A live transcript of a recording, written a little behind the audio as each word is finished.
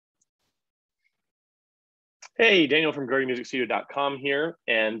Hey, Daniel from growyourmusicstudio.com here.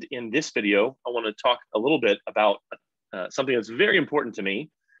 And in this video, I want to talk a little bit about something that's very important to me,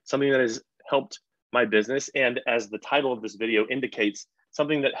 something that has helped my business. And as the title of this video indicates,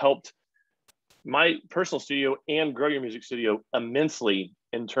 something that helped my personal studio and Grow Your Music Studio immensely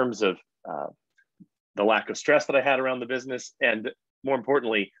in terms of the lack of stress that I had around the business, and more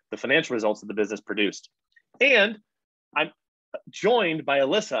importantly, the financial results that the business produced. And I'm joined by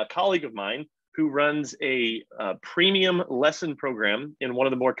Alyssa, a colleague of mine, who runs a premium lesson program in one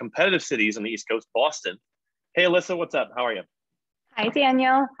of the more competitive cities on the East Coast, Boston. Hey, Alyssa, what's up? How are you? Hi,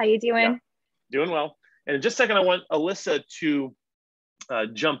 Daniel. How you doing? Yeah, doing well. And in just a second, I want Alyssa to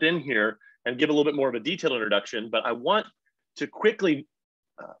jump in here and give a little bit more of a detailed introduction, but I want to quickly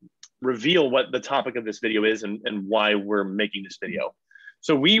reveal what the topic of this video is and why we're making this video.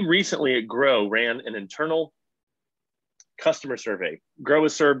 So we recently at Grow ran an internal customer survey. Grow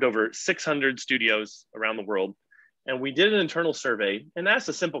has served over 600 studios around the world. And we did an internal survey and asked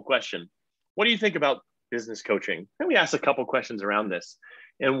a simple question. What do you think about business coaching? And we asked a couple questions around this.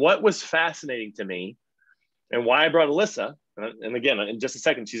 And what was fascinating to me and why I brought Alyssa, and again, in just a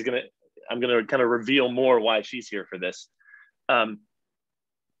second, I'm gonna kind of reveal more why she's here for this.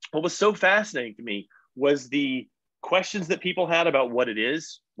 What was so fascinating to me was the questions that people had about what it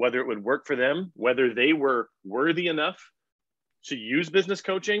is, whether it would work for them, whether they were worthy enough to use business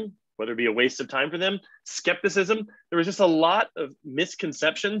coaching, whether it be a waste of time for them, skepticism. There was just a lot of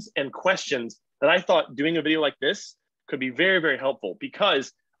misconceptions and questions that I thought doing a video like this could be very, very helpful,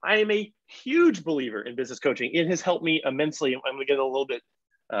 because I am a huge believer in business coaching. It has helped me immensely. I'm going to get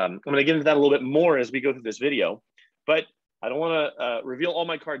into that a little bit more as we go through this video, but I don't want to reveal all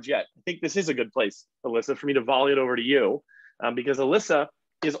my cards yet. I think this is a good place, Alyssa, for me to volley it over to you, because Alyssa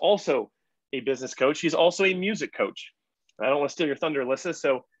is also a business coach. She's also a music coach. I don't want to steal your thunder, Alyssa.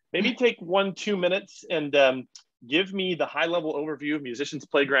 So maybe take 1-2 minutes and give me the high-level overview of Musicians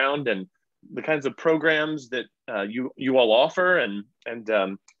Playground and the kinds of programs that you all offer, and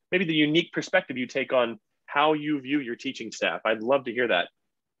maybe the unique perspective you take on how you view your teaching staff. I'd love to hear that.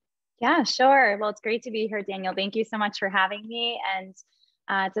 Yeah, sure. Well, it's great to be here, Daniel. Thank you so much for having me. And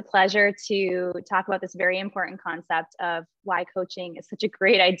it's a pleasure to talk about this very important concept of why coaching is such a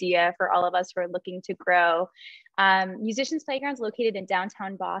great idea for all of us who are looking to grow. Musicians Playground is located in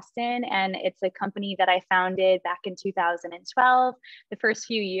downtown Boston, and it's a company that I founded back in 2012. The first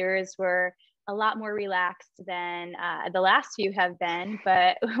few years were a lot more relaxed than the last few have been,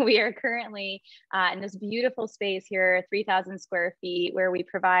 but we are currently in this beautiful space here, 3,000 square feet, where we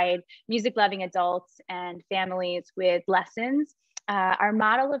provide music-loving adults and families with lessons. Our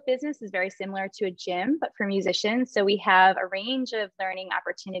model of business is very similar to a gym, but for musicians. So we have a range of learning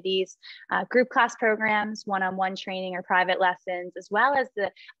opportunities, group class programs, one-on-one training or private lessons, as well as the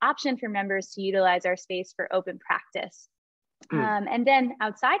option for members to utilize our space for open practice. And then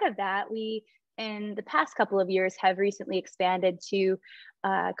outside of that, we, in the past couple of years, have recently expanded to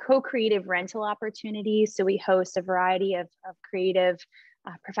co-creative rental opportunities. So we host a variety of creative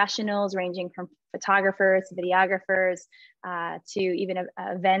professionals ranging from photographers, videographers, to even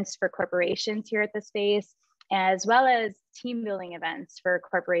events for corporations here at the space, as well as team building events for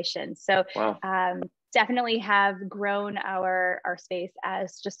corporations. So wow. Definitely have grown our space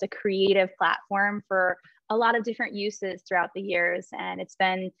as just a creative platform for a lot of different uses throughout the years. And it's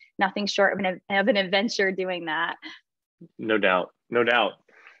been nothing short of an adventure doing that. No doubt, no doubt.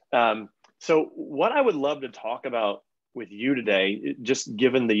 So what I would love to talk about with you today, just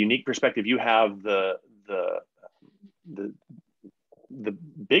given the unique perspective you have, the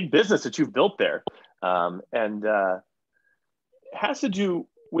big business that you've built there, and has to do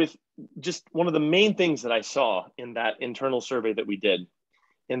with just one of the main things that I saw in that internal survey that we did.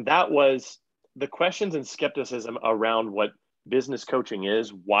 And that was the questions and skepticism around what business coaching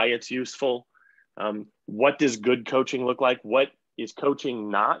is, why it's useful, what does good coaching look like, what is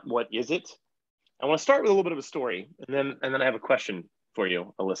coaching not, what is it? I want to start with a little bit of a story, and then I have a question for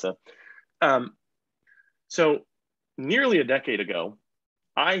you, Alyssa. So nearly a decade ago,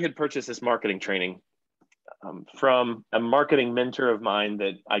 I had purchased this marketing training from a marketing mentor of mine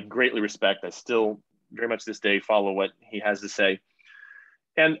that I greatly respect. I still very much this day follow what he has to say.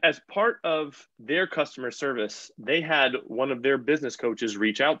 And as part of their customer service, they had one of their business coaches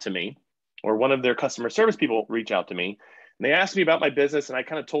reach out to me, or one of their customer service people reach out to me. And they asked me about my business, and I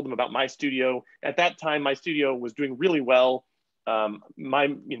kind of told them about my studio. At that time, my studio was doing really well. I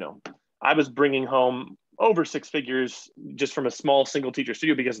was bringing home over 6 figures just from a small single teacher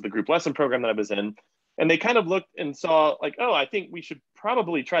studio because of the group lesson program that I was in. And they kind of looked and saw like, oh, I think we should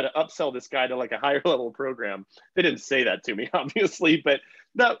probably try to upsell this guy to like a higher level program. They didn't say that to me, obviously, but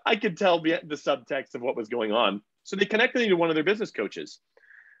Now I could tell the subtext of what was going on. So they connected me to one of their business coaches.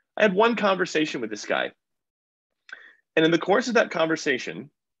 I had one conversation with this guy. And in the course of that conversation,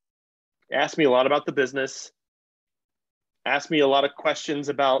 asked me a lot about the business, asked me a lot of questions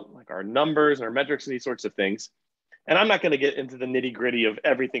about like our numbers and our metrics and these sorts of things. And I'm not going to get into the nitty gritty of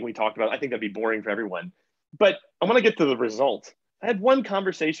everything we talked about. I think that'd be boring for everyone. But I want to get to the result. I had one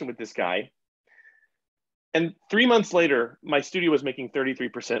conversation with this guy. And 3 months later, my studio was making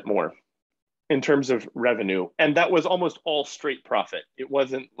 33% more in terms of revenue. And that was almost all straight profit. It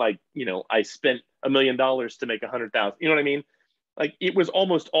wasn't like, I spent $1 million to make 100,000. You know what I mean? Like it was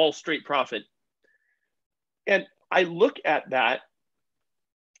almost all straight profit. And I look at that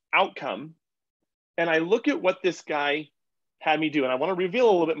outcome and I look at what this guy had me do. And I want to reveal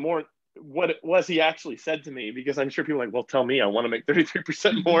a little bit more what it was he actually said to me, because I'm sure people are like, well, tell me, I want to make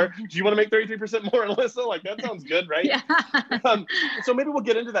 33% more. Do you want to make 33% more, Alyssa? Like, that sounds good, right? Yeah. So maybe we'll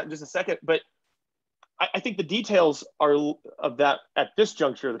get into that in just a second. But I think the details of that at this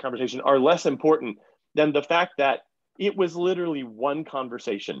juncture of the conversation are less important than the fact that it was literally one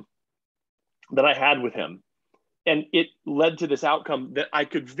conversation that I had with him. And it led to this outcome that I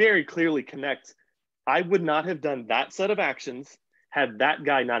could very clearly connect. I would not have done that set of actions had that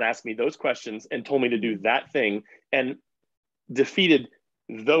guy not asked me those questions and told me to do that thing and defeated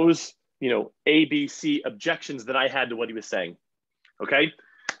those, A, B, C objections that I had to what he was saying. Okay.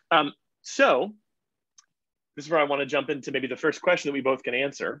 So this is where I want to jump into maybe the first question that we both can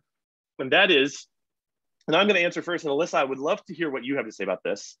answer. And that is, and I'm going to answer first. And Alyssa, I would love to hear what you have to say about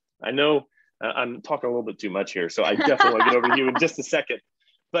this. I know I'm talking a little bit too much here, so I definitely want to get over to you in just a second.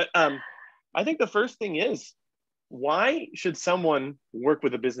 But I think the first thing is, why should someone work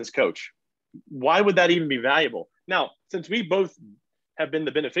with a business coach? Why would that even be valuable? Now, since we both have been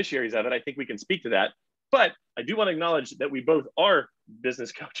the beneficiaries of it, I think we can speak to that. But I do want to acknowledge that we both are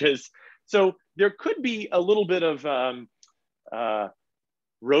business coaches. So there could be a little bit of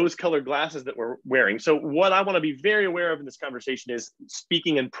rose-colored glasses that we're wearing. So what I want to be very aware of in this conversation is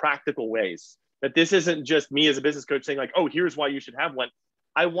speaking in practical ways. That this isn't just me as a business coach saying like, oh, here's why you should have one.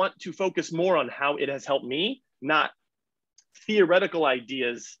 I want to focus more on how it has helped me, not theoretical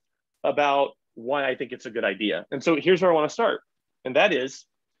ideas about why I think it's a good idea. And so here's where I want to start. And that is,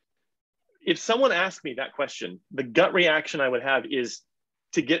 if someone asked me that question, the gut reaction I would have is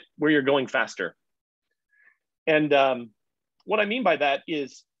to get where you're going faster. And what I mean by that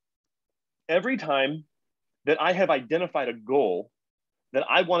is every time that I have identified a goal that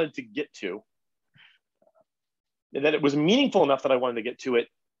I wanted to get to, that it was meaningful enough that I wanted to get to it,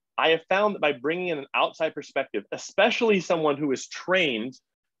 I have found that by bringing in an outside perspective, especially someone who is trained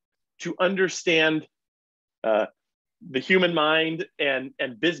to understand the human mind and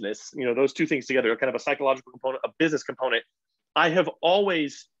business, those two things together, kind of a psychological component, a business component, I have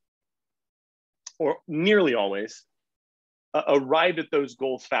always, or nearly always, arrived at those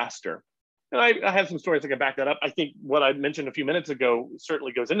goals faster. And I have some stories that can back that up. I think what I mentioned a few minutes ago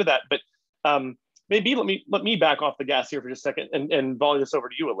certainly goes into that, but maybe let me back off the gas here for just a second and volley this over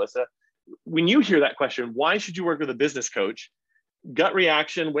to you, Alyssa. When you hear that question, why should you work with a business coach? Gut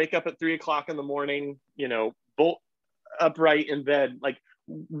reaction, wake up at 3 o'clock in the morning, bolt upright in bed. Like,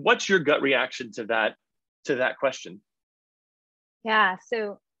 what's your gut reaction to that question? Yeah.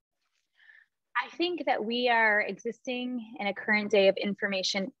 So I think that we are existing in a current day of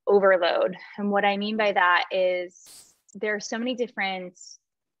information overload. And what I mean by that is there are so many different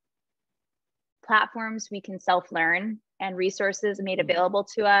platforms we can self-learn and resources made available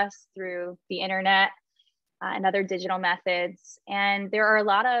to us through the internet and other digital methods. And there are a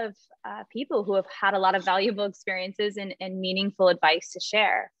lot of people who have had a lot of valuable experiences and meaningful advice to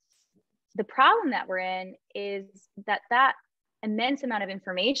share. The problem that we're in is that immense amount of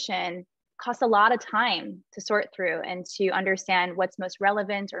information costs a lot of time to sort through and to understand what's most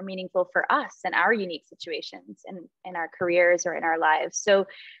relevant or meaningful for us and our unique situations in our careers or in our lives. So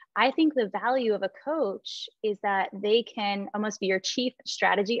I think the value of a coach is that they can almost be your chief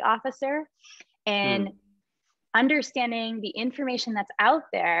strategy officer and understanding the information that's out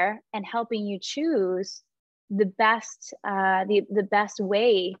there and helping you choose the best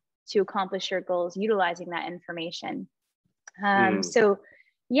way to accomplish your goals utilizing that information. So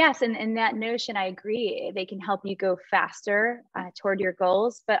yes, and that notion, I agree, they can help you go faster toward your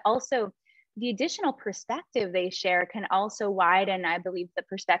goals, but also the additional perspective they share can also widen, I believe, the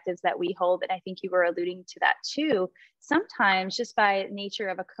perspectives that we hold. And I think you were alluding to that too. Sometimes just by nature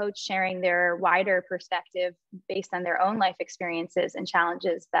of a coach sharing their wider perspective based on their own life experiences and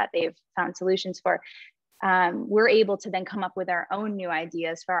challenges that they've found solutions for, we're able to then come up with our own new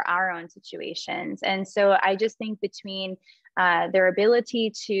ideas for our own situations. And so I just think between Their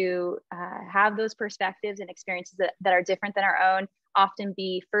ability to have those perspectives and experiences that are different than our own, often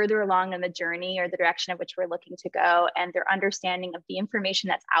be further along in the journey or the direction of which we're looking to go, and their understanding of the information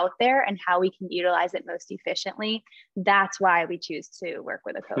that's out there and how we can utilize it most efficiently. That's why we choose to work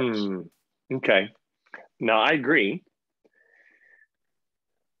with a coach. Okay. Now, I agree.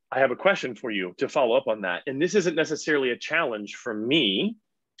 I have a question for you to follow up on that. And this isn't necessarily a challenge for me,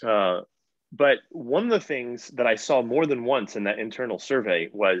 but one of the things that I saw more than once in that internal survey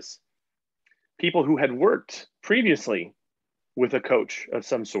was people who had worked previously with a coach of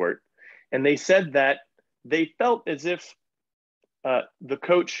some sort. And they said that they felt as if the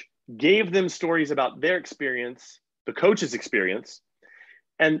coach gave them stories about their experience, the coach's experience,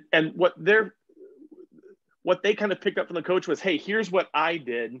 and what they kind of picked up from the coach was, hey, here's what I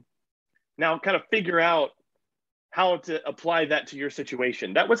did. Now kind of figure out how to apply that to your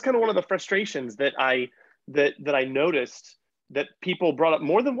situation. That was kind of one of the frustrations that I noticed that people brought up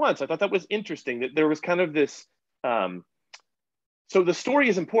more than once. I thought that was interesting, that there was kind of this, so the story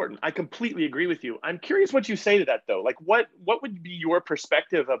is important. I completely agree with you. I'm curious what you say to that though. Like what would be your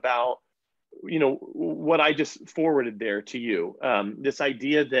perspective about, what I just forwarded there to you? This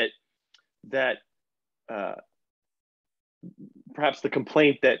idea that perhaps the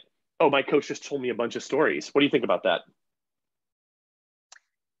complaint that, oh, my coach just told me a bunch of stories. What do you think about that?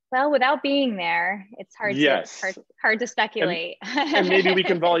 Well, without being there, it's hard to speculate. And maybe we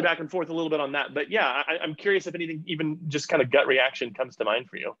can volley back and forth a little bit on that. But yeah, I'm curious if anything, even just kind of gut reaction comes to mind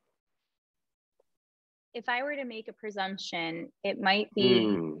for you. If I were to make a presumption, it might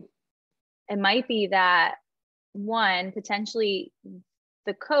be that one, potentially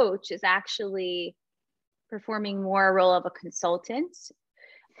the coach is actually performing more a role of a consultant.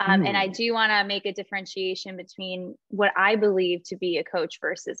 And I do want to make a differentiation between what I believe to be a coach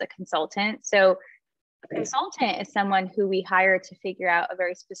versus a consultant. So a consultant is someone who we hire to figure out a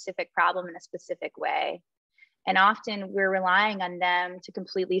very specific problem in a specific way. And often we're relying on them to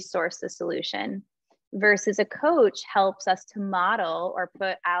completely source the solution, versus a coach helps us to model or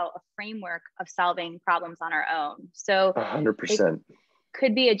put out a framework of solving problems on our own. So 100%. It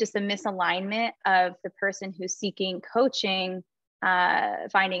could be just a misalignment of the person who's seeking coaching,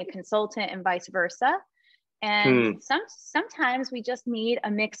 finding a consultant, and vice versa. And sometimes we just need a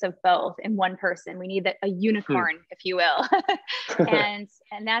mix of both in one person. We need a unicorn, if you will. and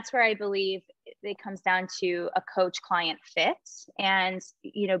that's where I believe it comes down to a coach-client fit, and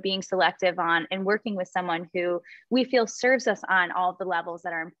being selective on and working with someone who we feel serves us on all of the levels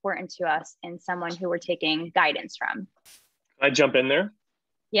that are important to us, and someone who we're taking guidance from. Can I jump in there?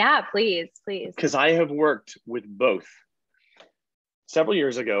 Yeah, please. Because I have worked with both. Several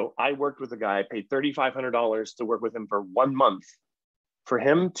years ago, I worked with a guy. I paid $3,500 to work with him for 1 month, for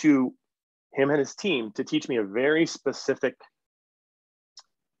him and his team to teach me a very specific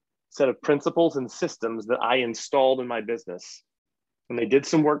set of principles and systems that I installed in my business. And they did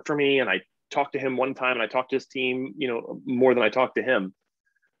some work for me, and I talked to him one time, and I talked to his team, more than I talked to him.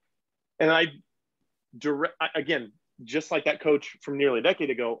 And again, just like that coach from nearly a decade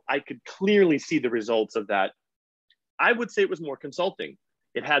ago, I could clearly see the results of that. I would say it was more consulting.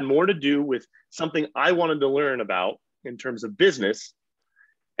 It had more to do with something I wanted to learn about in terms of business,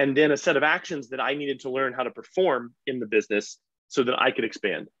 and then a set of actions that I needed to learn how to perform in the business so that I could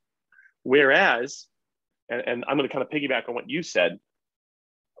expand. Whereas, and I'm going to kind of piggyback on what you said,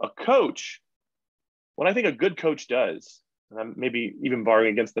 a coach, what I think a good coach does, and I'm maybe even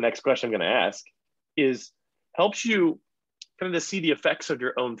borrowing against the next question I'm going to ask, is helps you kind of to see the effects of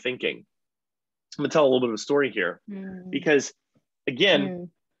your own thinking. I'm going to tell a little bit of a story here, because again,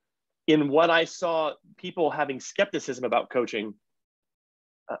 in what I saw people having skepticism about coaching,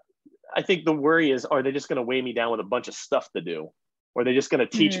 I think the worry is, are they just going to weigh me down with a bunch of stuff to do? Or are they just going to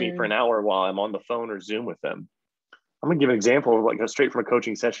teach me for an hour while I'm on the phone or Zoom with them? I'm going to give an example of like straight from a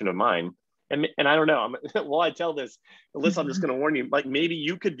coaching session of mine. And I don't know, while I tell this, Alyssa, I'm just going to warn you, like maybe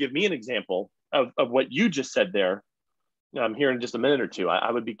you could give me an example of what you just said there. I'm here in just a minute or two.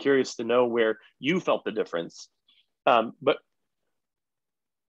 I would be curious to know where you felt the difference. But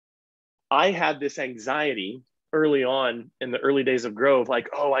I had this anxiety early on in the early days of Grove, like,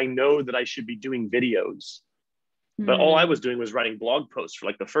 oh, I know that I should be doing videos. But all I was doing was writing blog posts for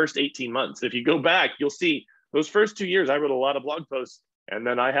like the first 18 months. If you go back, you'll see those first 2 years, I wrote a lot of blog posts, and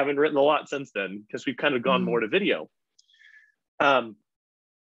then I haven't written a lot since then because we've kind of gone more to video.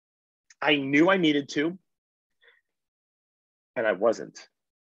 I knew I needed to, and I wasn't.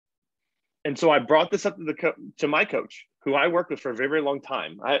 And so I brought this up to my coach, who I worked with for a very, very long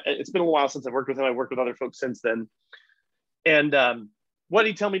time. It's been a while since I've worked with him. I worked with other folks since then. And What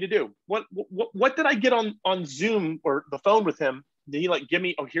did he tell me to do? What did I get on Zoom or the phone with him? Did he like give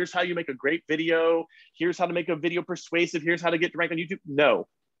me, oh, here's how you make a great video. Here's how to make a video persuasive. Here's how to get ranked on YouTube. No,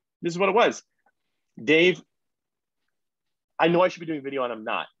 this is what it was. Dave, I know I should be doing video and I'm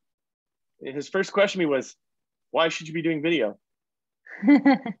not. And his first question to me was, why should you be doing video?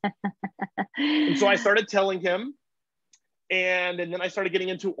 And so I started telling him, and then I started getting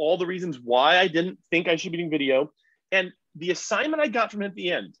into all the reasons why I didn't think I should be doing video. And the assignment I got from him at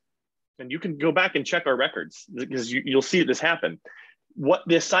the end, and you can go back and check our records because you'll see this happen. What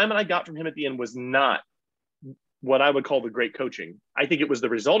the assignment I got from him at the end was not what I would call the great coaching. I think it was the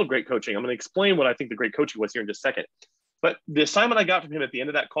result of great coaching. I'm going to explain what I think the great coaching was here in just a second. But the assignment I got from him at the end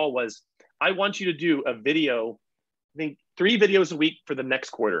of that call was, I want you to do a video, I think 3 videos a week for the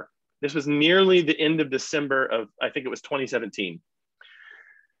next quarter. This was nearly the end of December of, I think it was 2017.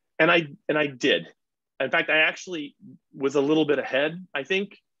 And I did. In fact, I actually was a little bit ahead, I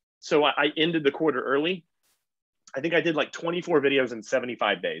think. So I ended the quarter early. I think I did like 24 videos in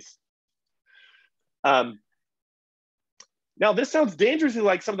 75 days. Now this sounds dangerously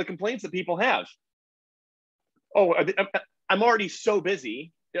like some of the complaints that people have. Oh, I'm already so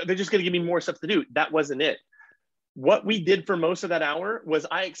busy. They're just going to give me more stuff to do. That wasn't it. What we did for most of that hour was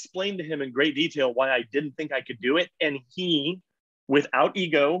I explained to him in great detail why I didn't think I could do it. And he, without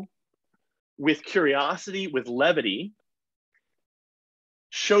ego, with curiosity, with levity,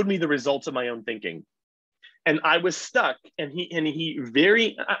 showed me the results of my own thinking. And I was stuck, and he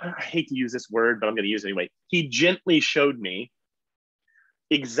very, I hate to use this word, but I'm going to use it anyway. He gently showed me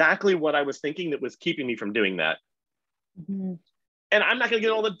exactly what I was thinking that was keeping me from doing that. Mm-hmm. And I'm not going to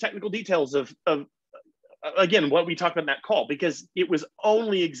get all the technical details of again, what we talked about in that call, because it was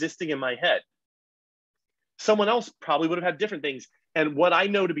only existing in my head. Someone else probably would have had different things. And what I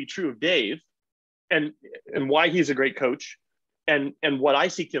know to be true of Dave and why he's a great coach and what I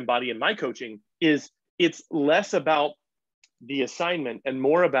seek to embody in my coaching is it's less about the assignment and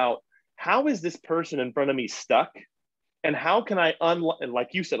more about how is this person in front of me stuck and how can I unlock, and like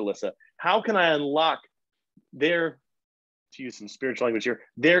you said, Alyssa, how can I unlock their, to use some spiritual language here,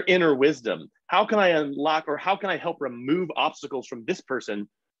 their inner wisdom? How can I unlock, or how can I help remove obstacles from this person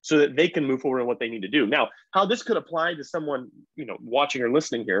so that they can move forward in what they need to do? Now, how this could apply to someone, watching or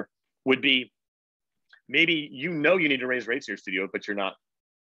listening here would be, maybe you need to raise rates in your studio, but you're not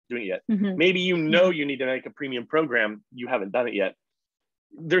doing it yet. Mm-hmm. Maybe you need to make a premium program, you haven't done it yet.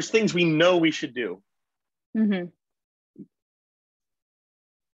 There's things we know we should do. Mm-hmm.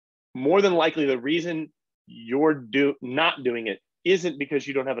 More than likely, the reason you're not doing it isn't because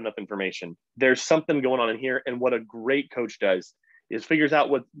you don't have enough information. There's something going on in here. And what a great coach does is figures out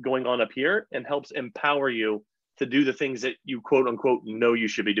what's going on up here and helps empower you to do the things that you quote unquote know you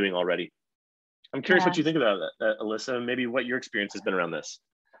should be doing already. I'm curious what you think about that, Alyssa, and maybe what your experience has been around this.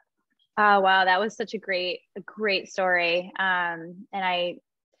 Oh, wow. That was such a great story. And I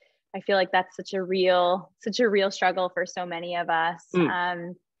feel like that's such a real struggle for so many of us.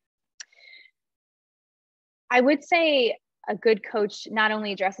 I would say a good coach not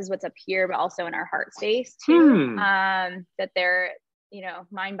only addresses what's up here, but also in our heart space too. That they're,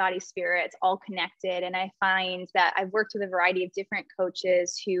 mind, body, spirit, it's all connected. And I find that I've worked with a variety of different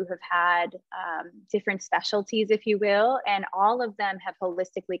coaches who have had different specialties, if you will, and all of them have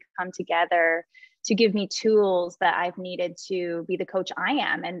holistically come together to give me tools that I've needed to be the coach I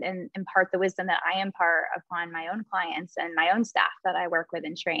am and impart the wisdom that I impart upon my own clients and my own staff that I work with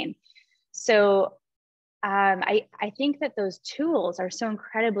and train. So I think that those tools are so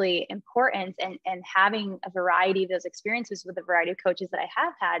incredibly important and having a variety of those experiences with a variety of coaches that I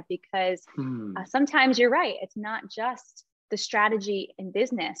have had, because sometimes you're right. It's not just the strategy in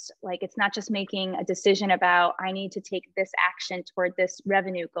business. Like, it's not just making a decision about, I need to take this action toward this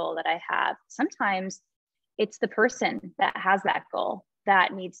revenue goal that I have. Sometimes it's the person that has that goal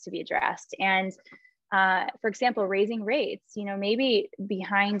that needs to be addressed. And for example, raising rates, maybe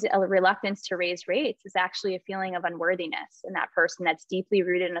behind a reluctance to raise rates is actually a feeling of unworthiness in that person that's deeply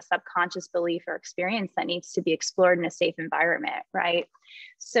rooted in a subconscious belief or experience that needs to be explored in a safe environment, right?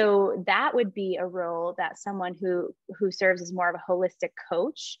 So that would be a role that someone who serves as more of a holistic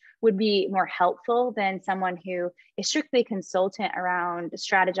coach would be more helpful than someone who is strictly consultant around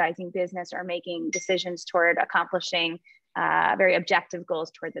strategizing business or making decisions toward accomplishing very objective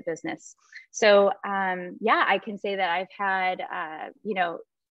goals toward the business. So I can say that I've had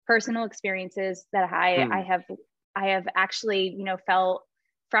personal experiences that I have actually felt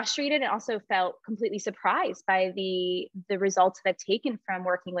frustrated and also felt completely surprised by the results that I've taken from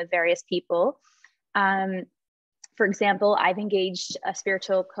working with various people. For example, I've engaged a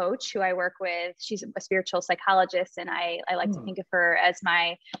spiritual coach who I work with. She's a spiritual psychologist, and I like to think of her as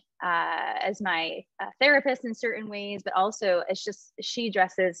my therapist in certain ways, but also it's just, she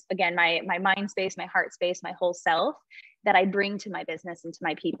addresses, again, my mind space, my heart space, my whole self that I bring to my business and to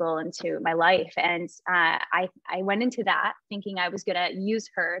my people and to my life. And I went into that thinking I was going to use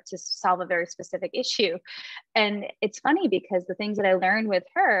her to solve a very specific issue. And it's funny because the things that I learned with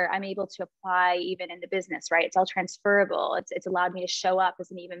her, I'm able to apply even in the business, right? It's all transferable. It's allowed me to show up as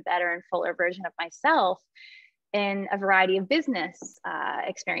an even better and fuller version of myself in a variety of business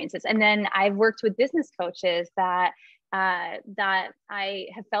experiences. And then I've worked with business coaches that I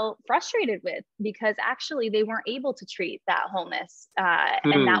have felt frustrated with because actually they weren't able to treat that wholeness.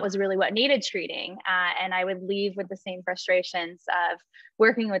 And that was really what needed treating. And I would leave with the same frustrations of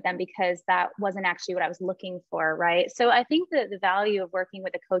working with them because that wasn't actually what I was looking for, right? So I think that the value of working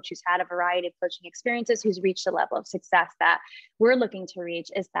with a coach who's had a variety of coaching experiences, who's reached a level of success that we're looking to reach,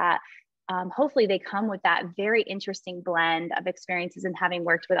 is that hopefully they come with that very interesting blend of experiences and having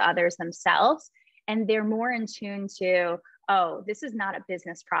worked with others themselves. And they're more in tune to, oh, this is not a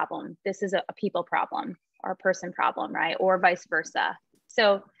business problem. This is a people problem or a person problem, right? Or vice versa.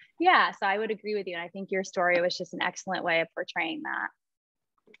 So yeah, so I would agree with you. And I think your story was just an excellent way of portraying that.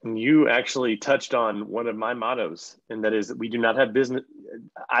 And you actually touched on one of my mottos, and that is that we do not have business.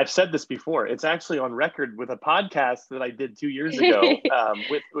 I've said this before. It's actually on record with a podcast that I did 2 years ago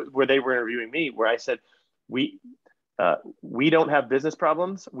where they were interviewing me, where I said, we don't have business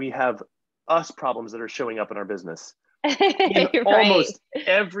problems. We have us problems that are showing up in our business. In right. Almost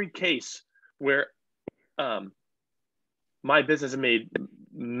every case where my business has made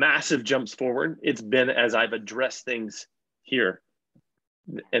massive jumps forward, it's been as I've addressed things here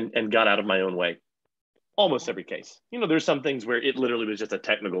and got out of my own way. Almost every case. There's some things where it literally was just a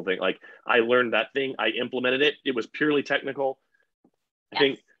technical thing. Like I learned that thing, I implemented it. It was purely technical. I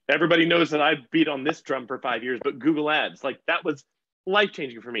think everybody knows that I beat on this drum for 5 years, but Google Ads, like that was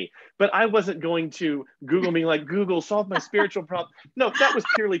life-changing for me. But I wasn't going to Google being like, Google, solve my spiritual problem. No, that was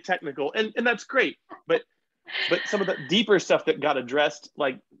purely technical. And that's great. But some of the deeper stuff that got addressed,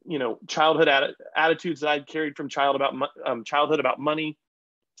 like, childhood attitudes that I'd carried from childhood about money,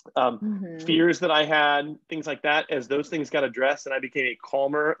 fears that I had, things like that, as those things got addressed and I became a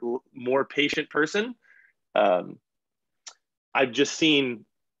calmer, more patient person, I've just seen,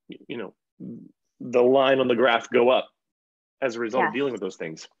 the line on the graph go up as a result of dealing with those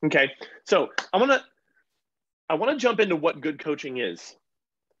things. Okay. So I want to jump into what good coaching is,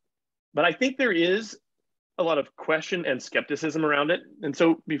 but I think there is a lot of question and skepticism around it. And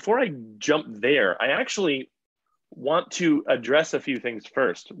so before I jump there, I actually want to address a few things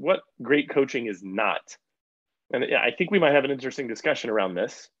first. What great coaching is not. And I think we might have an interesting discussion around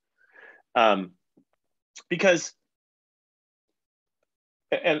this. Because,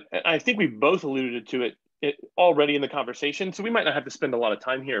 and I think we both alluded to it already in the conversation, so we might not have to spend a lot of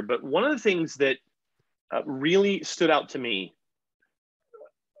time here, but one of the things that really stood out to me,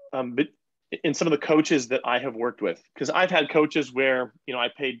 but in some of the coaches that I have worked with, because I've had coaches where, I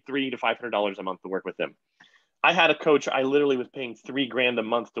paid $300 to $500 a month to work with them. I had a coach I literally was paying $3,000 a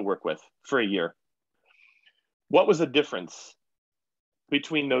month to work with for a year. What was the difference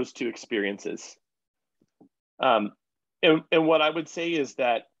between those two experiences? And what I would say is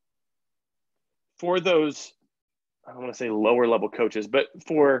that for those, I don't want to say lower level coaches, but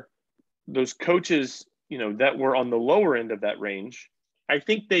for those coaches, that were on the lower end of that range, I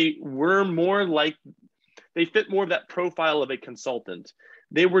think they were more like, they fit more of that profile of a consultant.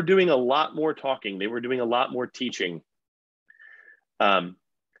 They were doing a lot more talking. They were doing a lot more teaching.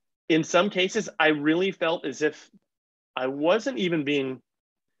 In some cases, I really felt as if I wasn't even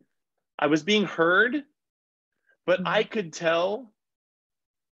I was being heard, but I could tell,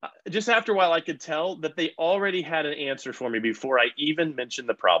 just after a while, I could tell that they already had an answer for me before I even mentioned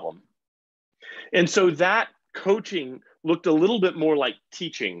the problem. And so that coaching looked a little bit more like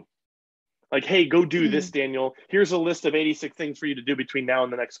teaching. Like, hey, go do this, Daniel. Here's a list of 86 things for you to do between now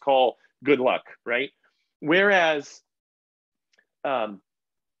and the next call. Good luck, right? Whereas, and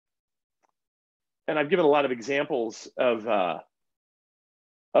I've given a lot of examples of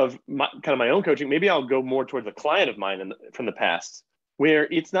my own coaching. Maybe I'll go more towards a client of mine from the past, where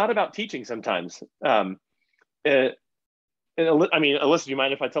it's not about teaching sometimes. Alyssa, do you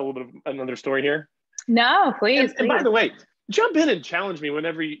mind if I tell a little bit of another story here? No, please. And by the way, jump in and challenge me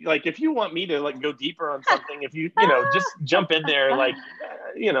whenever you, like, if you want me to go deeper on something, if you just jump in there,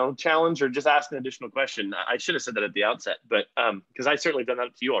 challenge or just ask an additional question. I should have said that at the outset, but because I certainly done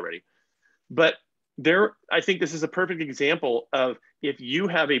that to you already. But I think this is a perfect example of, if you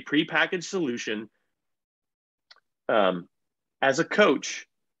have a prepackaged solution, as a coach,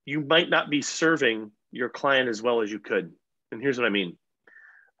 you might not be serving your client as well as you could. And here's what I mean.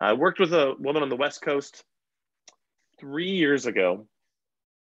 I worked with a woman on the West Coast 3 years ago,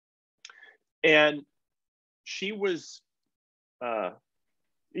 and she was,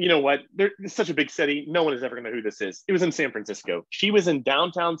 you know what? It's such a big city. No one is ever going to know who this is. It was in San Francisco. She was in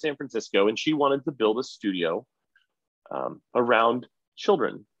downtown San Francisco, and she wanted to build a studio around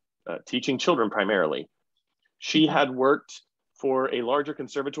children, teaching children primarily. She had worked for a larger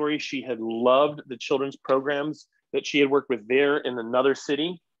conservatory. She had loved the children's programs that she had worked with there in another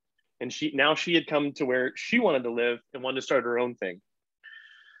city. And now she had come to where she wanted to live and wanted to start her own thing.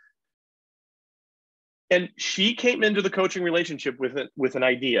 And she came into the coaching relationship with an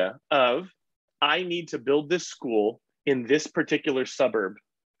idea of, I need to build this school in this particular suburb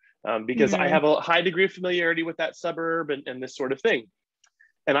because I have a high degree of familiarity with that suburb and this sort of thing.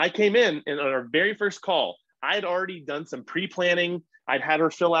 And I came in, and on our very first call, I'd already done some pre-planning. I'd had her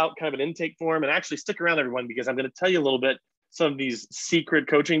fill out kind of an intake form, and actually stick around, everyone, because I'm going to tell you a little bit some of these secret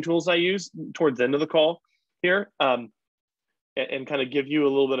coaching tools I use towards the end of the call here, and kind of give you a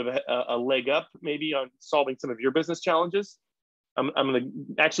little bit of a leg up maybe on solving some of your business challenges. I'm going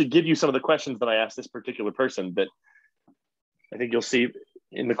to actually give you some of the questions that I asked this particular person that I think you'll see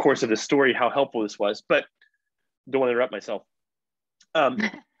in the course of this story how helpful this was, but don't want to interrupt myself.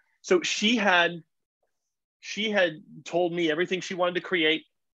 So she had told me everything she wanted to create.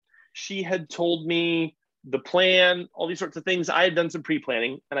 She had told me the plan, all these sorts of things. I had done some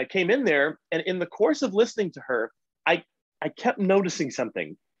pre-planning, and I came in there, and in the course of listening to her, I kept noticing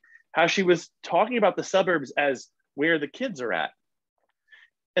something, how she was talking about the suburbs as where the kids are at.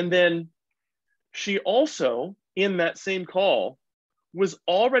 And then she also, in that same call, was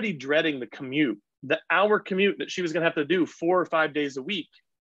already dreading the commute, the hour commute that she was going to have to do 4 or 5 days a week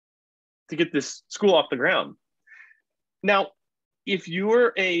to get this school off the ground. Now, if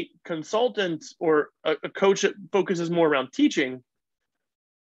you're a consultant or a coach that focuses more around teaching,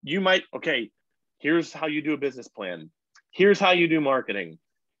 you might, okay, here's how you do a business plan. Here's how you do marketing.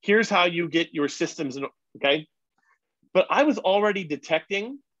 Here's how you get your systems, okay? But I was already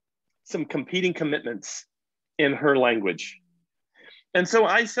detecting some competing commitments in her language. And so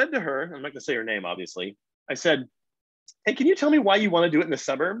I said to her, I'm not going to say her name, obviously. I said, hey, can you tell me why you want to do it in the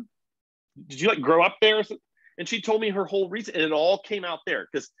suburb? Did you grow up there? And she told me her whole reason, and it all came out there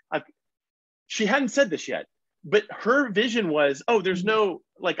because she hadn't said this yet, but her vision was, oh, there's no,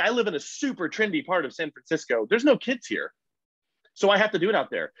 I live in a super trendy part of San Francisco. There's no kids here. So I have to do it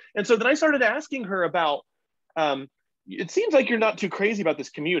out there. And so then I started asking her about, it seems like you're not too crazy about this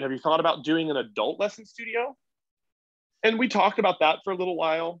commute. Have you thought about doing an adult lesson studio? And we talked about that for a little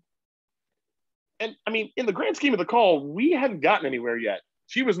while. And I mean, in the grand scheme of the call, we hadn't gotten anywhere yet.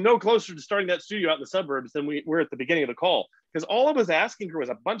 She was no closer to starting that studio out in the suburbs than we were at the beginning of the call, because all I was asking her was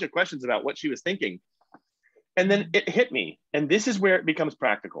a bunch of questions about what she was thinking. And then it hit me. And this is where it becomes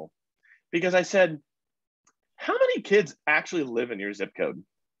practical, because I said, how many kids actually live in your zip code?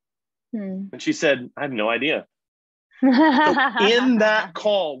 And she said, I have no idea. So in that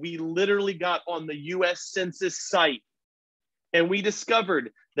call, we literally got on the US Census site, and we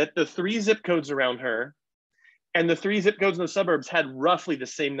discovered that the 3 zip codes around her and the 3 zip codes in the suburbs had roughly the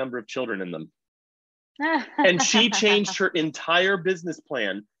same number of children in them. And she changed her entire business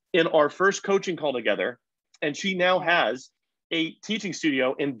plan in our first coaching call together. And she now has a teaching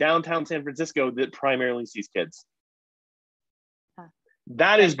studio in downtown San Francisco that primarily sees kids.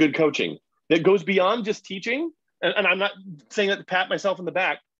 That is good coaching that goes beyond just teaching. And I'm not saying that to pat myself on the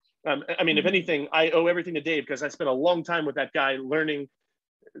back. I mean, if anything, I owe everything to Dave, because I spent a long time with that guy learning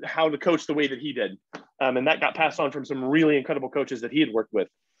how to coach the way that he did. And that got passed on from some really incredible coaches that he had worked with.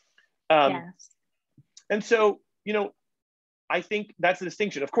 And so, I think that's the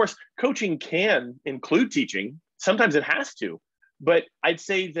distinction. Of course, coaching can include teaching. Sometimes it has to, but I'd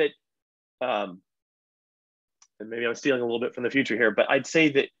say that, and maybe I'm stealing a little bit from the future here, but I'd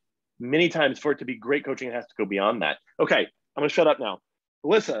say that many times for it to be great coaching, it has to go beyond that. Okay, I'm going to shut up now.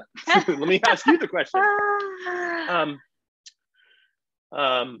 Alyssa, let me ask you the question.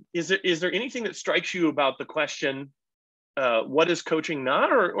 Is there anything that strikes you about the question, what is coaching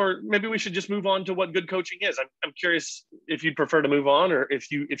not, or maybe we should just move on to what good coaching is? I'm curious if you'd prefer to move on, or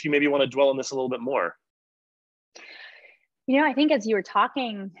if you maybe want to dwell on this a little bit more. I think as you were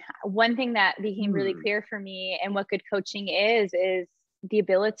talking, one thing that became really clear for me and what good coaching is the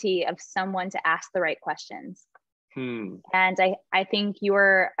ability of someone to ask the right questions. And I think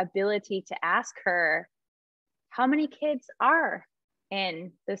your ability to ask her, how many kids are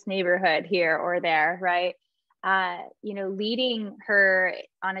in this neighborhood here or there, right? Leading her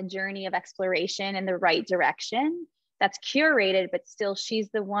on a journey of exploration in the right direction that's curated, but still she's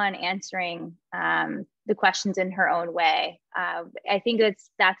the one answering the questions in her own way. I think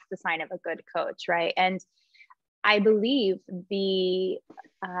that's the sign of a good coach, right? And I believe the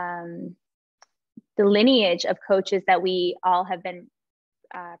lineage of coaches that we all have been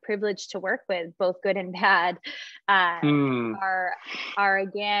privileged to work with, both good and bad, are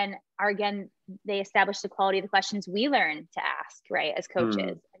again, they establish the quality of the questions we learn to ask, right, as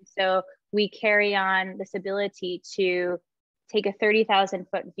coaches. And so we carry on this ability to take a 30,000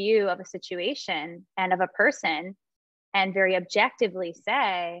 foot view of a situation and of a person and very objectively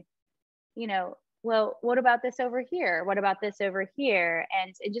say, you know, well, what about this over here? What about this over here?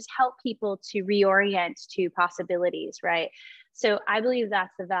 And just help people to reorient to possibilities, right? So I believe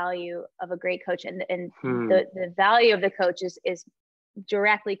that's the value of a great coach. And the value of the coach is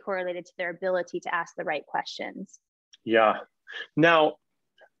directly correlated to their ability to ask the right questions. Yeah. Now,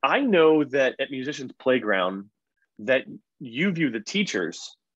 I know that at Musicians Playground that you view the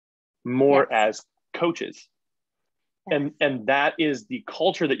teachers more as coaches. Yes. And that is the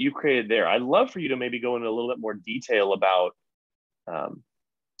culture that you created there. I'd love for you to maybe go into a little bit more detail about,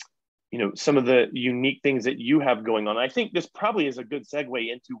 you know, some of the unique things that you have going on. I think this probably is a good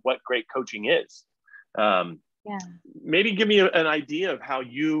segue into what great coaching is. Maybe give me an idea of how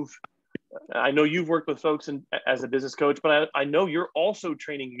I know you've worked with folks as a business coach, but I know you're also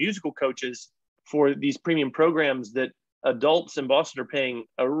training musical coaches for these premium programs that adults in Boston are paying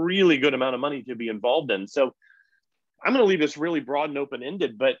a really good amount of money to be involved in. So I'm going to leave this really broad and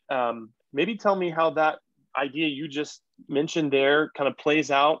open-ended, but maybe tell me how that idea you just mentioned there kind of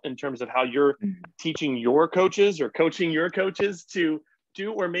plays out in terms of how you're teaching your coaches or coaching your coaches to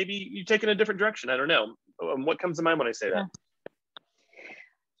do, or maybe you take in a different direction. I don't know. What comes to mind when I say that?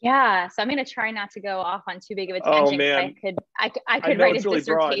 Yeah. So I'm going to try not to go off on too big of a tangent. Oh, man. I could write a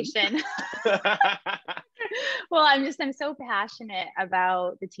dissertation. Well, I'm so passionate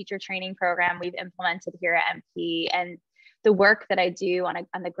about the teacher training program we've implemented here at MP and the work that I do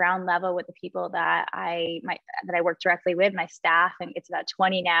on the ground level with the people that I work directly with, my staff, and it's about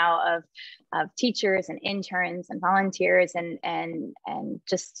 20 now of teachers and interns and volunteers and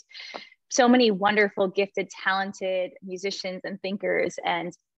just so many wonderful, gifted, talented musicians and thinkers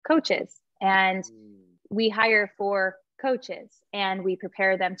and coaches. And we hire for coaches and we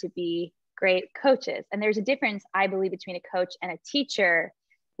prepare them to be great coaches. And there's a difference, I believe, between a coach and a teacher,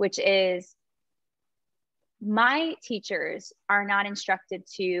 which is my teachers are not instructed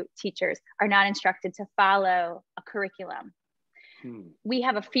to follow a curriculum. We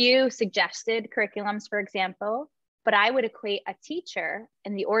have a few suggested curriculums, for example, but I would equate a teacher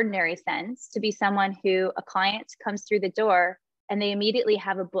in the ordinary sense to be someone who a client comes through the door and they immediately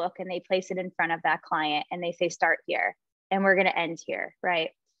have a book and they place it in front of that client and they say, start here and we're going to end here,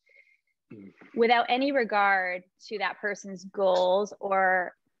 right? Without any regard to that person's goals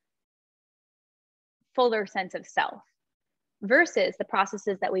or fuller sense of self, versus the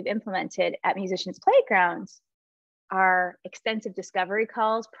processes that we've implemented at Musicians Playgrounds are extensive discovery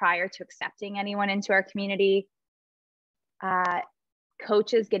calls prior to accepting anyone into our community,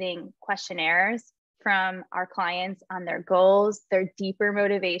 coaches getting questionnaires from our clients on their goals, their deeper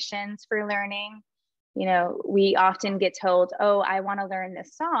motivations for learning. You know, we often get told, oh, I want to learn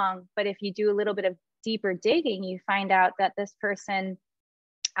this song. But if you do a little bit of deeper digging, you find out that this person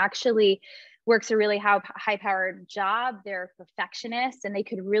actually works a really high-powered job. They're perfectionists and they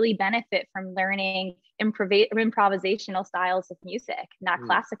could really benefit from learning improvisational styles of music, not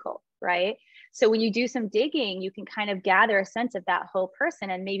classical, right? So when you do some digging, you can kind of gather a sense of that whole person.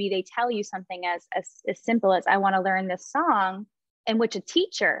 And maybe they tell you something as simple as, I want to learn this song, in which a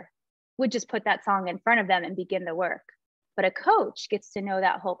teacher would just put that song in front of them and begin the work. But a coach gets to know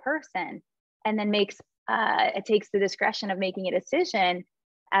that whole person and then it takes the discretion of making a decision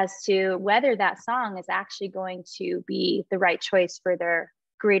as to whether that song is actually going to be the right choice for their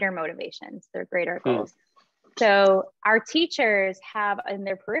greater motivations, their greater goals. So our teachers have in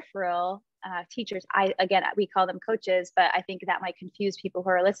their peripheral, teachers, we call them coaches, but I think that might confuse people who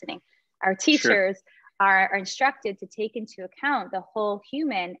are listening. Our teachers are instructed to take into account the whole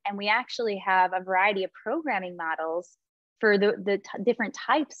human, and we actually have a variety of programming models for the different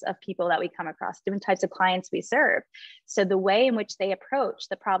types of people that we come across, different types of clients we serve. So the way in which they approach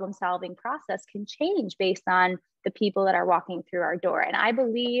the problem-solving process can change based on the people that are walking through our door. And I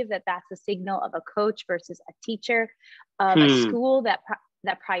believe that that's a signal of a coach versus a teacher, of a school that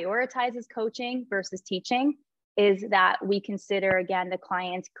prioritizes coaching versus teaching, is that we consider, again, the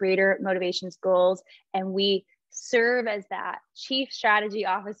client's greater motivations, goals, and we serve as that chief strategy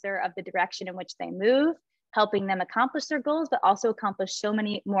officer of the direction in which they move. helping them accomplish their goals, but also accomplish so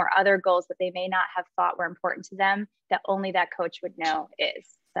many more other goals that they may not have thought were important to them that only that coach would know is.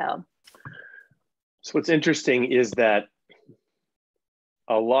 So what's interesting is that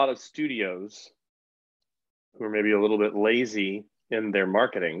a lot of studios who are maybe a little bit lazy in their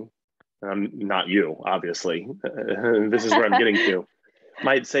marketing, not you, obviously, this is where I'm getting to,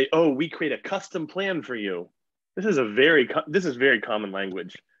 might say, oh, we create a custom plan for you. This is very common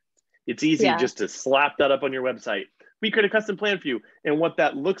language. It's easy just to slap that up on your website. We create a custom plan for you. And what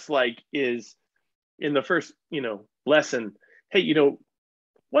that looks like is in the first, lesson, hey,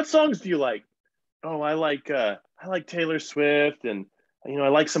 what songs do you like? Oh, I like Taylor Swift, and I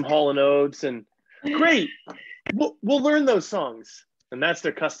like some Hall & Oates, and great. We'll learn those songs. And that's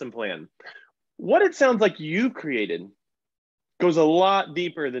their custom plan. What it sounds like you've created goes a lot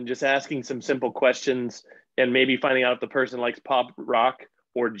deeper than just asking some simple questions and maybe finding out if the person likes pop, rock,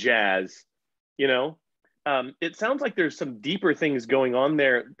 or jazz. It sounds like there's some deeper things going on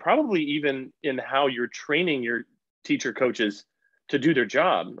there, probably even in how you're training your teacher coaches to do their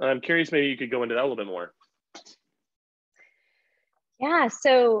job. I'm curious, maybe you could go into that a little bit more. Yeah.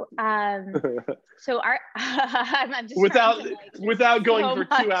 So I'm just without going so for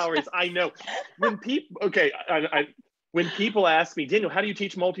much. 2 hours. I know when people ask me, Daniel, how do you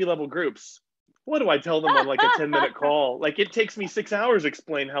teach multi-level groups? What do I tell them on like a 10-minute call? Like, it takes me 6 hours to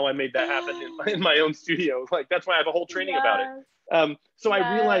explain how I made that happen in my own studio. Like, that's why I have a whole training about it. So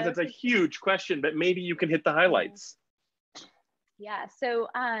I realize it's a huge question, but maybe you can hit the highlights. Yeah. So,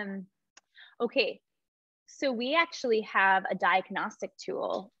 okay. So we actually have a diagnostic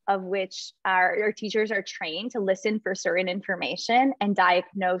tool of which our teachers are trained to listen for certain information and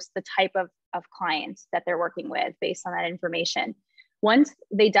diagnose the type of clients that they're working with based on that information. Once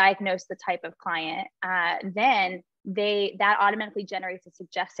they diagnose the type of client, then that automatically generates a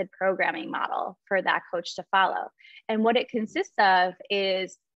suggested programming model for that coach to follow. And what it consists of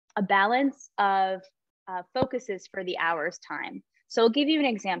is a balance of focuses for the hour's time. So I'll give you an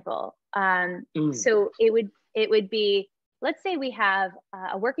example. So it would be, let's say we have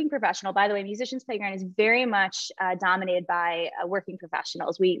a working professional. By the way, Musicians Playground is very much dominated by working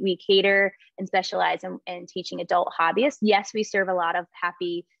professionals. We cater and specialize in teaching adult hobbyists. Yes, we serve a lot of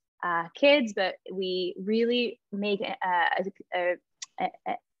happy kids, but we really make a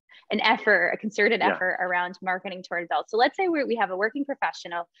concerted effort around marketing toward adults. So let's say we have a working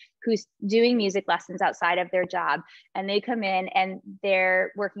professional who's doing music lessons outside of their job, and they come in and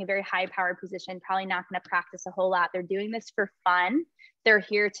they're working a very high powered position, probably not going to practice a whole lot. They're doing this for fun. They're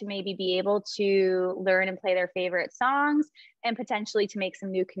here to maybe be able to learn and play their favorite songs and potentially to make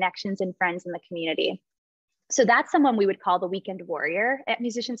some new connections and friends in the community. So that's someone we would call the weekend warrior at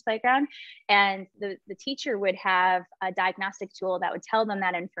Musicians Playground. And the teacher would have a diagnostic tool that would tell them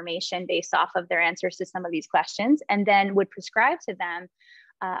that information based off of their answers to some of these questions, and then would prescribe to them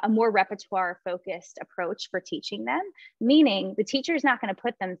a more repertoire focused approach for teaching them, meaning the teacher is not going to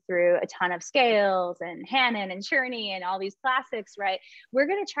put them through a ton of scales and Hammond and Czerny and all these classics, right? We're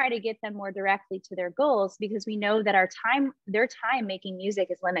going to try to get them more directly to their goals, because we know that their time making music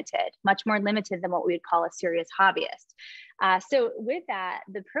is limited, much more limited than what we would call a serious hobbyist. So with that,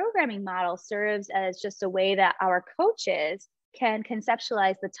 the programming model serves as just a way that our coaches can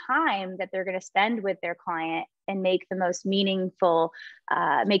conceptualize the time that they're going to spend with their client and make the most meaningful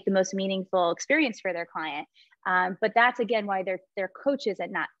experience for their client. But that's again why they're coaches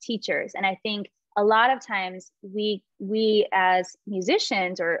and not teachers. And I think a lot of times we as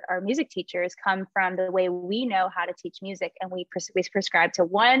musicians or our music teachers come from the way we know how to teach music, and we prescribe to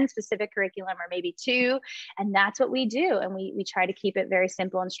one specific curriculum or maybe two, and that's what we do. And we try to keep it very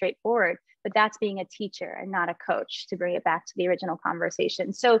simple and straightforward, but that's being a teacher and not a coach, to bring it back to the original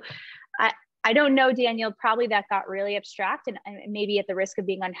conversation. So I don't know, Daniel, probably that got really abstract and maybe at the risk of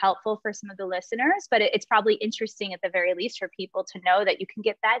being unhelpful for some of the listeners, but it's probably interesting at the very least for people to know that you can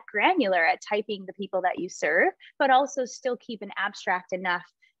get that granular at typing the people that you serve, but also still keep an abstract enough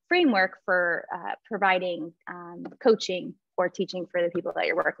framework for providing coaching or teaching for the people that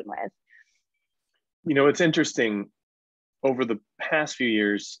you're working with. It's interesting. Over the past few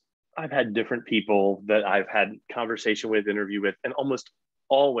years, I've had different people that I've had conversation with, interview with, and almost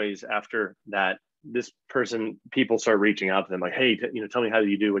always after that, people start reaching out to them like, hey, tell me how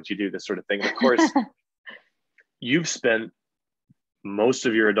you do what you do, this sort of thing. And of course, you've spent most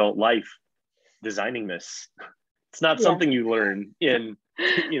of your adult life designing this. It's not something you learn in,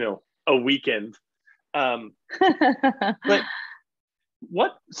 a weekend. But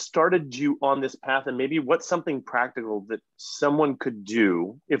what started you on this path, and maybe what's something practical that someone could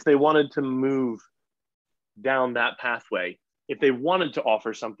do if they wanted to move down that pathway? If they wanted to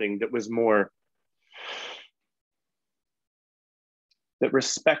offer something that was more that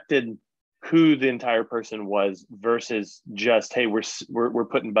respected who the entire person was versus just, hey, we're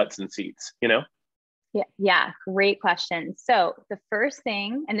putting butts in seats, you know? Yeah, great question. So the first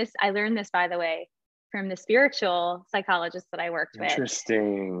thing, and this, I learned this, by the way, from the spiritual psychologist that I worked with.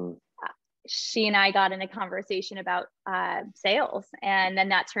 Interesting. She and I got in a conversation about sales. And then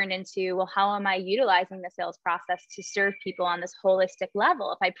that turned into, well, how am I utilizing the sales process to serve people on this holistic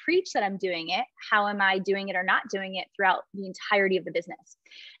level? If I preach that I'm doing it, how am I doing it or not doing it throughout the entirety of the business?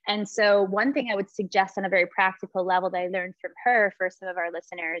 And so one thing I would suggest on a very practical level that I learned from her for some of our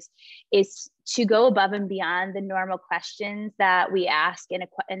listeners is to go above and beyond the normal questions that we ask in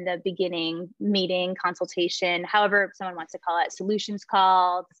the beginning meeting, consultation, however someone wants to call it, solutions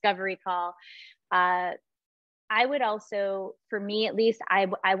call, discovery call. I would also, for me at least,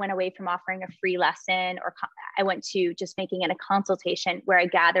 I went away from offering a free lesson, or I went to just making it a consultation where I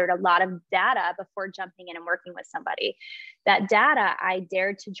gathered a lot of data before jumping in and working with somebody. That data, I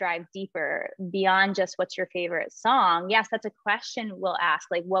dared to drive deeper beyond just what's your favorite song. Yes, that's a question we'll ask,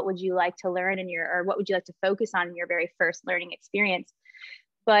 like, what would you like to learn or what would you like to focus on in your very first learning experience?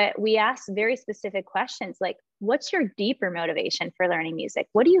 But we ask very specific questions like, what's your deeper motivation for learning music?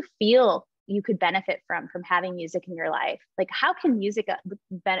 What do you feel you could benefit from having music in your life? Like, how can music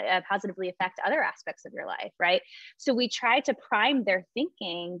positively affect other aspects of your life, right? So we try to prime their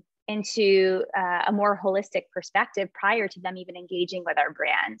thinking into a more holistic perspective prior to them even engaging with our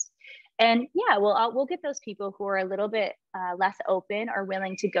brand. And yeah, we'll get those people who are a little bit less open or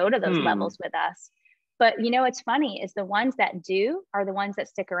willing to go to those levels with us. But you know, what's funny is the ones that do are the ones that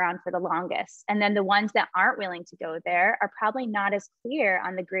stick around for the longest. And then the ones that aren't willing to go there are probably not as clear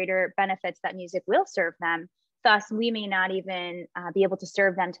on the greater benefits that music will serve them. Thus, we may not even be able to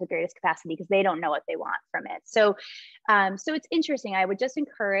serve them to the greatest capacity because they don't know what they want from it. So it's interesting. I would just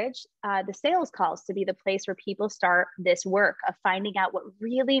encourage the sales calls to be the place where people start this work of finding out what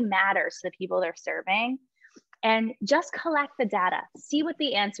really matters to the people they're serving, and just collect the data, see what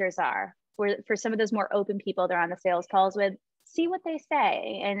the answers are. For some of those more open people they're on the sales calls with, see what they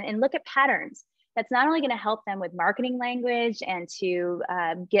say and look at patterns. That's not only going to help them with marketing language and to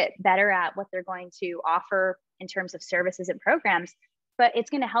get better at what they're going to offer in terms of services and programs, but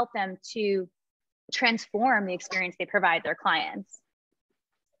it's going to help them to transform the experience they provide their clients.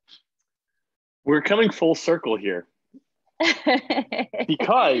 We're coming full circle here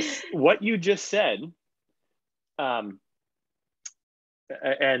because what you just said, and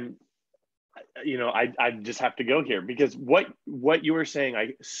you know, I just have to go here because what you were saying, I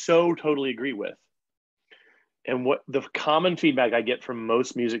so totally agree with. And what the common feedback I get from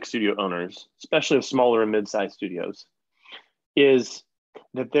most music studio owners, especially of smaller and mid-sized studios, is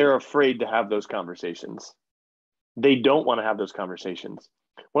that they're afraid to have those conversations. They don't want to have those conversations.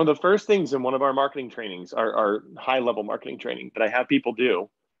 One of the first things in one of our marketing trainings, our high-level marketing training that I have people do,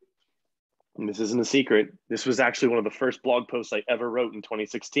 and this isn't a secret, this was actually one of the first blog posts I ever wrote in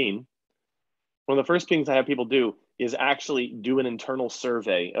 2016. One of the first things I have people do is actually do an internal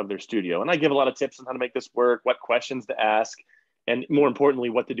survey of their studio. And I give a lot of tips on how to make this work, what questions to ask, and more importantly,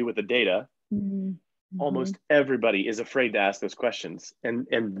 what to do with the data. Mm-hmm. Almost everybody is afraid to ask those questions. And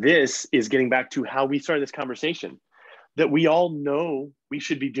this is getting back to how we started this conversation, that we all know we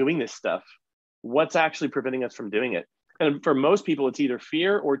should be doing this stuff. What's actually preventing us from doing it? And for most people, it's either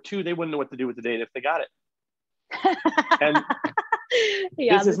fear or two, they wouldn't know what to do with the data if they got it. And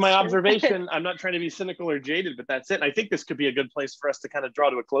yeah, this is my observation. I'm not trying to be cynical or jaded, but that's it. And I think this could be a good place for us to kind of draw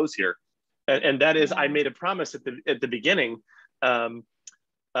to a close here. And that is, I made a promise at the beginning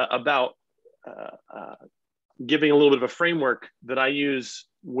about giving a little bit of a framework that I use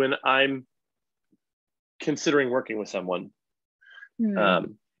when I'm considering working with someone.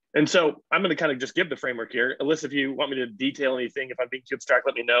 And so I'm going to kind of just give the framework here. Alyssa, if you want me to detail anything, if I'm being too abstract,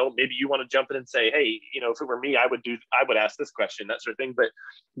 let me know. Maybe you want to jump in and say, hey, you know, if it were me, I would ask this question, that sort of thing. But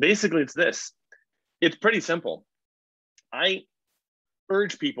basically it's this. It's pretty simple. I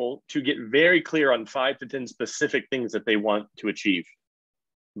urge people to get very clear on 5 to 10 specific things that they want to achieve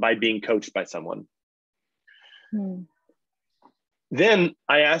by being coached by someone. Then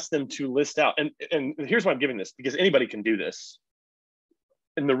I ask them to list out, and here's why I'm giving this, because anybody can do this.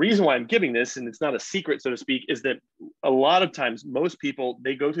 And the reason why I'm giving this, and it's not a secret, so to speak, is that a lot of times, most people,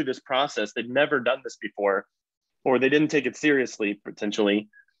 they go through this process, they've never done this before, or they didn't take it seriously, potentially.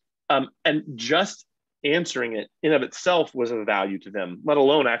 And just answering it in of itself was of value to them, let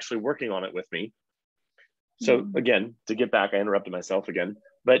alone actually working on it with me. So again, to get back, I interrupted myself again,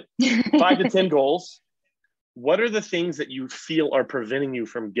 but 5 to 10 goals. What are the things that you feel are preventing you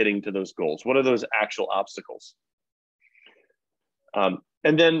from getting to those goals? What are those actual obstacles?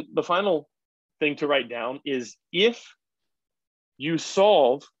 And then the final thing to write down is, if you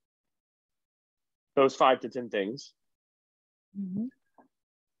solve those 5 to 10 things. Mm-hmm.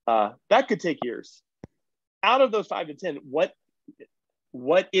 That could take years. Out of those 5 to 10, what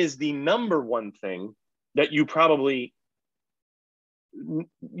is the number one thing that you probably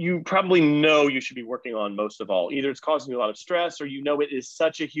know you should be working on most of all? Either it's causing you a lot of stress, or you know it is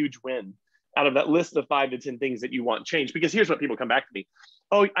such a huge win out of that list of 5 to 10 things that you want changed. Because here's what people come back to me.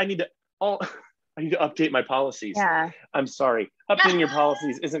 Oh, I need to update my policies. Yeah. I'm sorry. Updating your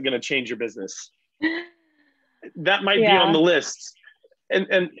policies isn't going to change your business. That might be on the list.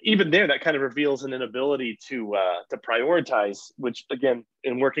 And even there, that kind of reveals an inability to prioritize, which again,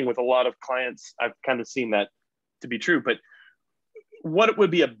 in working with a lot of clients, I've kind of seen that to be true. But what it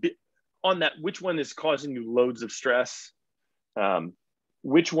would be a bit on that, which one is causing you loads of stress?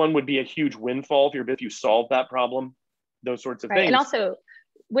 Which one would be a huge windfall if you solve that problem? Those sorts of things. And also,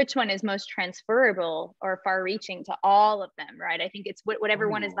 which one is most transferable or far reaching to all of them, right? I think it's whatever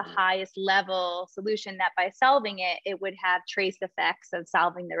one is the highest level solution that by solving it, it would have trace effects of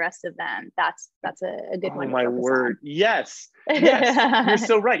solving the rest of them. That's a good one. Oh my word. Yes. Yes. You're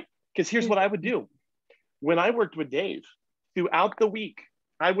so right. Because here's what I would do. When I worked with Dave, throughout the week,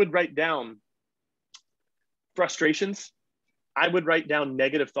 I would write down frustrations. I would write down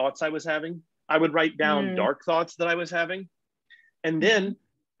negative thoughts I was having. I would write down dark thoughts that I was having. And then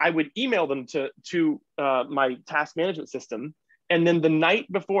I would email them to my task management system. And then the night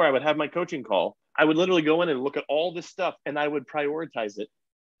before I would have my coaching call, I would literally go in and look at all this stuff and I would prioritize it.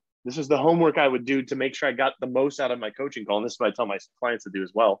 This is the homework I would do to make sure I got the most out of my coaching call. And this is what I tell my clients to do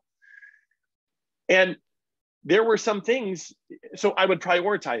as well. And there were some things, so I would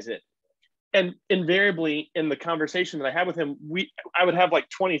prioritize it. And invariably in the conversation that I had with him, I would have like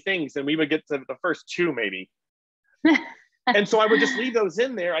 20 things and we would get to the first 2 maybe. And so I would just leave those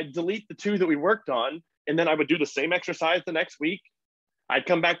in there. I'd delete the 2 that we worked on. And then I would do the same exercise the next week. I'd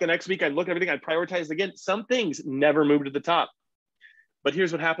come back the next week. I'd look at everything. I'd prioritize again. Some things never moved to the top. But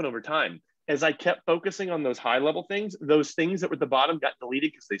here's what happened over time. As I kept focusing on those high level things, those things that were at the bottom got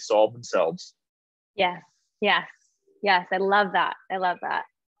deleted because they solved themselves. Yes. Yes. Yes. I love that. I love that.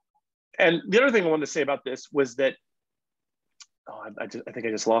 And the other thing I wanted to say about this was that, I think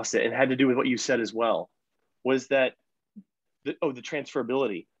I just lost it. It had to do with what you said as well, was that the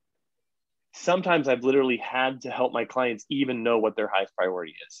transferability. Sometimes I've literally had to help my clients even know what their highest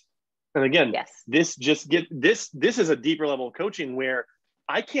priority is. And again, this is a deeper level of coaching where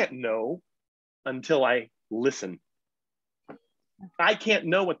I can't know until I listen. I can't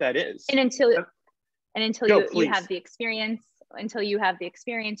know what that is. And until you have the experience,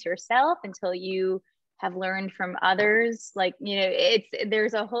 yourself, until you have learned from others,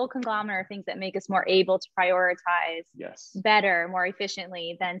 there's a whole conglomerate of things that make us more able to prioritize better, more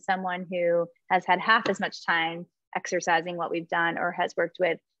efficiently than someone who has had half as much time exercising what we've done or has worked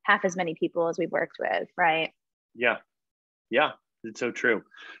with half as many people as we've worked with, right? Yeah, it's so true.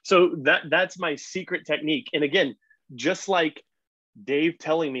 So that's my secret technique. And again, just like Dave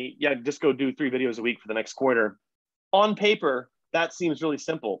telling me, just go do 3 videos a week for the next quarter. On paper, that seems really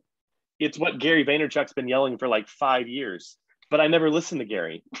simple. It's what Gary Vaynerchuk's been yelling for like 5 years, but I never listened to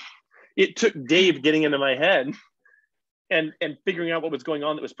Gary. It took Dave getting into my head and figuring out what was going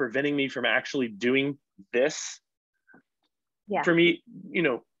on that was preventing me from actually doing this. Yeah. For me,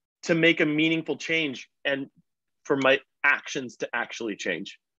 to make a meaningful change and for my actions to actually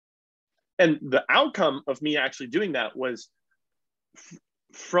change. And the outcome of me actually doing that was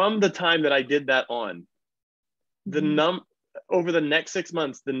from the time that I did that on, over the next 6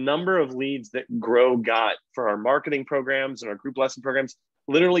 months, the number of leads that Grow got for our marketing programs and our group lesson programs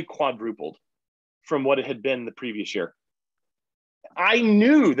literally quadrupled from what it had been the previous year. I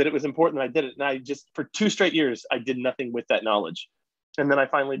knew that it was important that I did it. And I just, for 2 straight years, I did nothing with that knowledge. And then I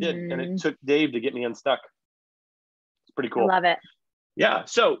finally did. And it took Dave to get me unstuck. It's pretty cool. I love it. Yeah.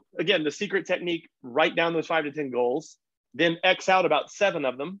 So again, the secret technique, write down those 5 to 10 goals, then X out about 7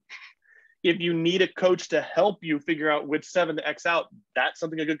 of them. If you need a coach to help you figure out which 7 to X out, that's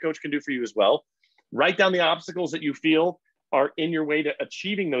something a good coach can do for you as well. Write down the obstacles that you feel are in your way to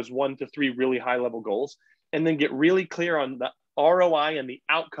achieving those 1 to 3 really high level goals, and then get really clear on the ROI and the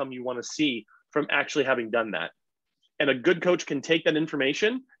outcome you want to see from actually having done that. And a good coach can take that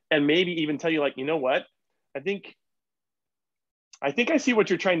information and maybe even tell you, like, you know what, I think I see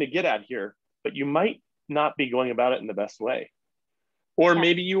what you're trying to get at here, but you might not be going about it in the best way. Or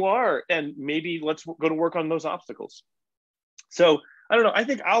maybe you are, and maybe let's go to work on those obstacles. So I don't know. I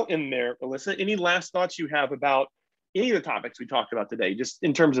think I'll end there, Alyssa. Any last thoughts you have about any of the topics we talked about today, just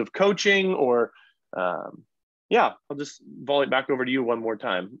in terms of coaching or, I'll just volley it back over to you one more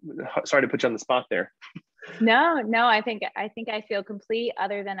time. Sorry to put you on the spot there. No, I think I feel complete,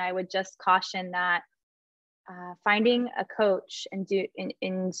 other than I would just caution that finding a coach and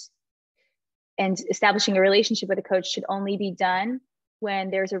establishing a relationship with a coach should only be done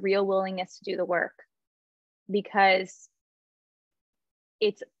when there's a real willingness to do the work, because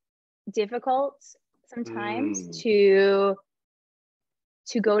it's difficult sometimes to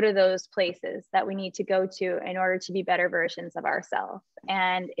go to those places that we need to go to in order to be better versions of ourselves.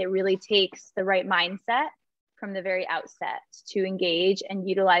 And it really takes the right mindset from the very outset to engage and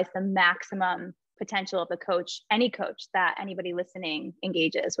utilize the maximum potential of the coach, any coach that anybody listening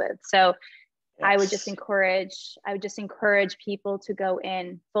engages with. So yes. I would just encourage people to go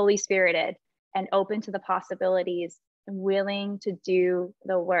in fully spirited and open to the possibilities and willing to do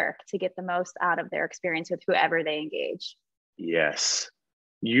the work to get the most out of their experience with whoever they engage. Yes.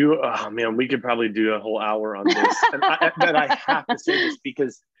 Oh man, we could probably do a whole hour on this. And I have to say this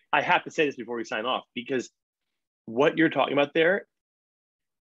because I have to say this before we sign off, because what you're talking about there,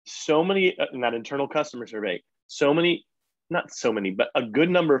 so many in that internal customer survey, not so many, but a good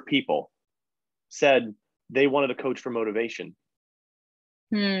number of people said they wanted a coach for motivation.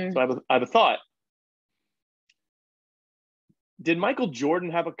 So I have a thought. Did Michael Jordan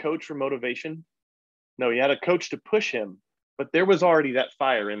have a coach for motivation? No, he had a coach to push him, but there was already that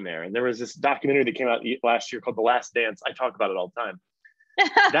fire in there. And there was this documentary that came out last year called The Last Dance. I talk about it all the time.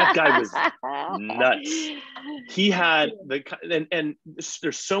 That guy was nuts. He had and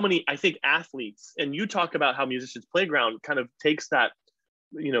there's so many, I think, athletes, and you talk about how Musicians Playground kind of takes that,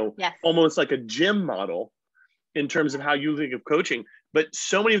 yes. almost like a gym model in terms of how you think of coaching. But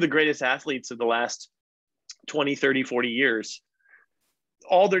so many of the greatest athletes of the last 20, 30, 40 years,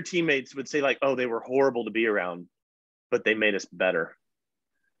 all their teammates would say like, oh, they were horrible to be around, but they made us better.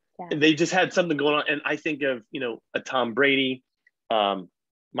 Yeah. They just had something going on. And I think of, a Tom Brady,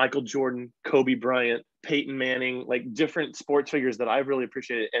 Michael Jordan, Kobe Bryant, Peyton Manning, like different sports figures that I've really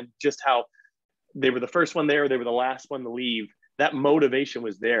appreciated, and just how they were the first one there, they were the last one to leave. That motivation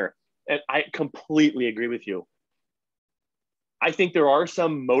was there. And I completely agree with you. I think there are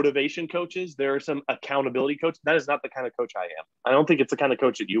some motivation coaches. There are some accountability coaches. That is not the kind of coach I am. I don't think it's the kind of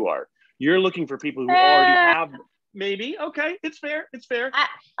coach that you are. You're looking for people who already have, maybe. Okay. It's fair. It's fair.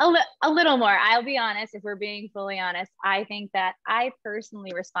 A little more. I'll be honest. If we're being fully honest, I think that I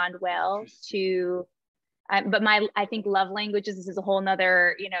personally respond well to, but I think love languages, this is a whole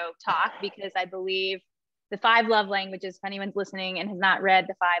nother, talk, because I believe the 5 love languages, if anyone's listening and has not read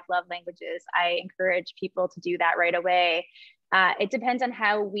the 5 love languages, I encourage people to do that right away. It depends on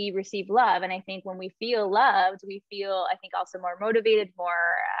how we receive love. And I think when we feel loved, we feel, I think, also more motivated,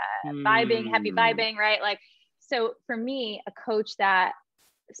 more happy vibing, right? Like, so for me, a coach that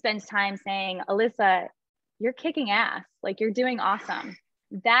spends time saying, Alyssa, you're kicking ass, like you're doing awesome.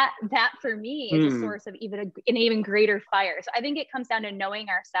 That for me is a source of an even greater fire. So I think it comes down to knowing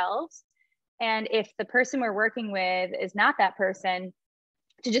ourselves. And if the person we're working with is not that person,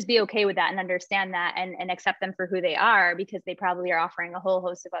 to just be okay with that and understand that and accept them for who they are, because they probably are offering a whole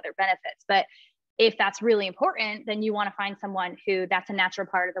host of other benefits. But if that's really important, then you want to find someone who that's a natural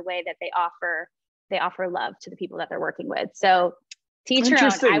part of the way that they offer love to the people that they're working with. So teach your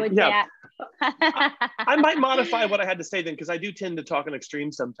own, I would say. I might modify what I had to say then, because I do tend to talk in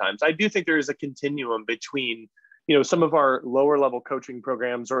extremes sometimes. I do think there is a continuum between, some of our lower level coaching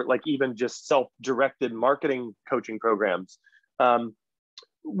programs, or like even just self-directed marketing coaching programs.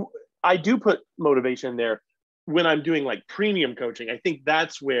 I do put motivation there when I'm doing like premium coaching. I think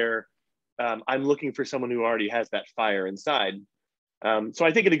that's where I'm looking for someone who already has that fire inside. So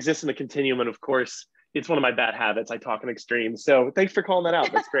I think it exists in a continuum. And of course, it's one of my bad habits. I talk in extremes. So thanks for calling that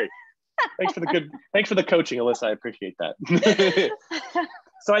out. That's great. Thanks for the coaching, Alyssa. I appreciate that.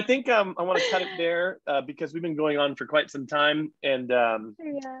 So I think I want to cut it there because we've been going on for quite some time. And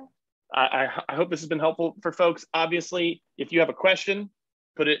I hope this has been helpful for folks. Obviously, if you have a question,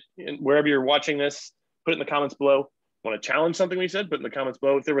 put it in wherever you're watching this, put it in the comments below. Want to challenge something we said, put it in the comments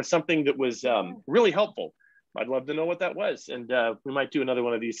below. If there was something that was really helpful, I'd love to know what that was. And we might do another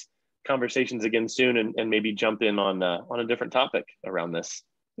one of these conversations again soon, and maybe jump in on a different topic around this.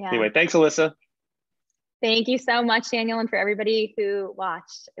 Yeah. Anyway, thanks, Alyssa. Thank you so much, Daniel, and for everybody who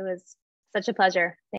watched. It was such a pleasure.